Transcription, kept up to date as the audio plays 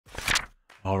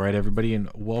All right, everybody, and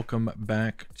welcome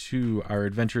back to our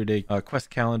Adventure Day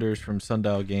quest calendars from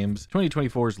Sundial Games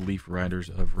 2024's Leaf Riders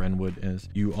of Wrenwood. As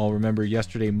you all remember,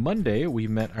 yesterday, Monday, we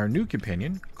met our new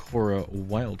companion, Cora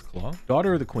Wildclaw,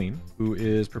 daughter of the Queen, who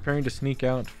is preparing to sneak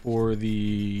out for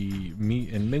the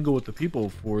meet and mingle with the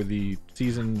people for the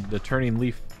Turning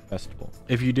Leaf Festival.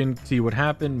 If you didn't see what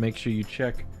happened, make sure you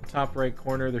check top right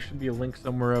corner. There should be a link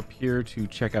somewhere up here to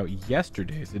check out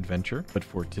yesterday's adventure. But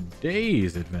for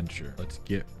today's adventure, let's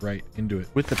get right into it.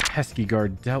 With the pesky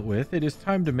guard dealt with, it is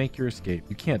time to make your escape.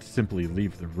 You can't simply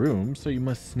leave the room, so you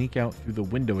must sneak out through the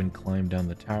window and climb down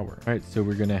the tower. All right, so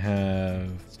we're gonna have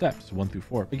steps 1 through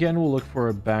 4. Again, we'll look for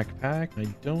a backpack. I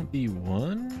don't see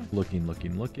one.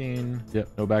 Looking. Yep,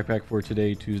 no backpack for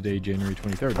today, Tuesday, January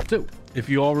 23rd. So if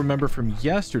you all remember from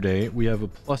yesterday, we have a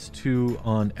 +2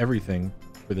 on everything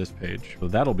for this page, so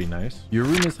that'll be nice. Your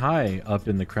room is high up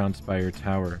in the Crown Spire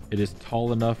Tower. It is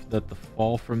tall enough that the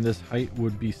fall from this height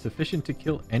would be sufficient to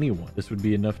kill anyone. This would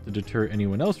be enough to deter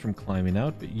anyone else from climbing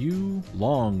out, but you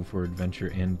long for adventure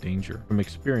and danger. From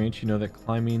experience, you know that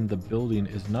climbing the building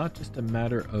is not just a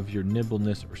matter of your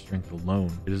nimbleness or strength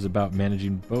alone. It is about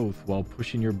managing both while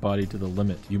pushing your body to the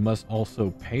limit. You must also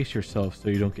pace yourself so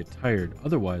you don't get tired,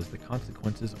 otherwise the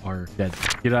consequences are deadly.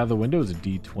 Get out of the window is a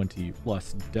D20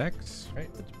 plus dex. All right,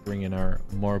 let's bring in our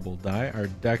marble die. Our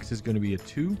dex is going to be a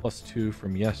 2 +2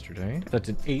 from yesterday. That's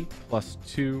an 8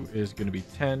 +2 is going to be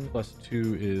 10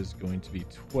 +2 is going to be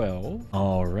 12.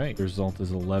 All right, the result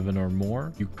is 11 or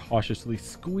more. You cautiously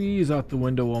squeeze out the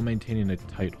window while maintaining a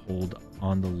tight hold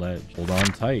on the ledge. Hold on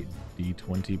tight.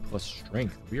 D20 plus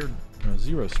strength. We are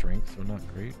 0 strength, so not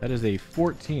great. That is a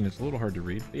 14. It's a little hard to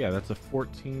read, but yeah, that's a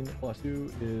 14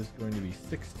 +2 is going to be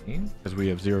 16 because we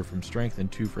have 0 from strength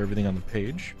and 2 for everything on the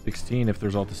page. 16 if the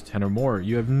result is 10 or more.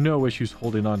 You have no issues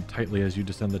holding on tightly as you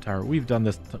descend the tower. We've done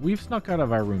this. We've snuck out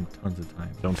of our room tons of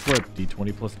times. Don't slip.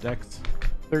 D20 plus dex.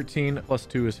 13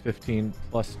 +2 is 15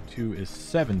 +2 is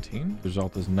 17. The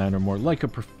result is 9 or more. Like a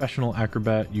professional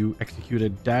acrobat, you execute a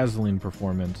dazzling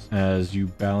performance as you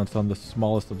balance on the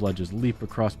smallest of ledges, leap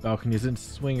across balconies, and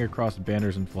swing across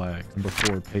banners and flags. Number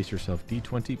 4, pace yourself.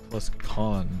 D20 plus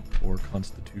con or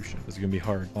constitution. This is gonna be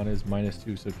hard. Con is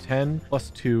 -2, so 10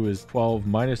 +2 is 12,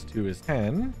 -2 is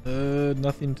 10.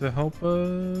 Nothing to help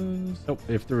us. Nope.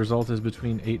 If the result is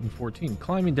between 8 and 14,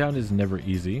 climbing down is never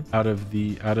easy. Out of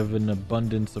an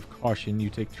abundance of caution, you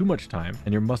take too much time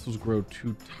and your muscles grow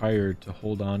too tired to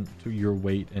hold on to your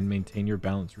weight and maintain your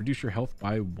balance. Reduce your health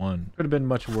by 1. Could have been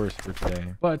much worse for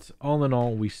today, but all in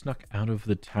all, we snuck out of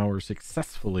the tower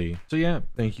successfully. So yeah,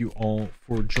 thank you all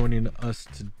for joining us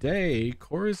today.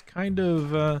 Cora's kind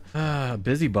of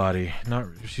busybody.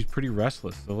 She's pretty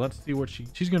restless, so let's see what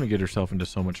she's gonna get herself into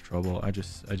so much trouble. I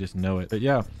just know it. But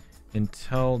yeah,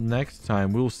 until next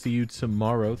time, we'll see you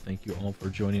tomorrow. Thank you all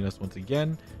for joining us once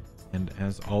again. And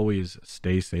as always,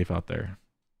 stay safe out there.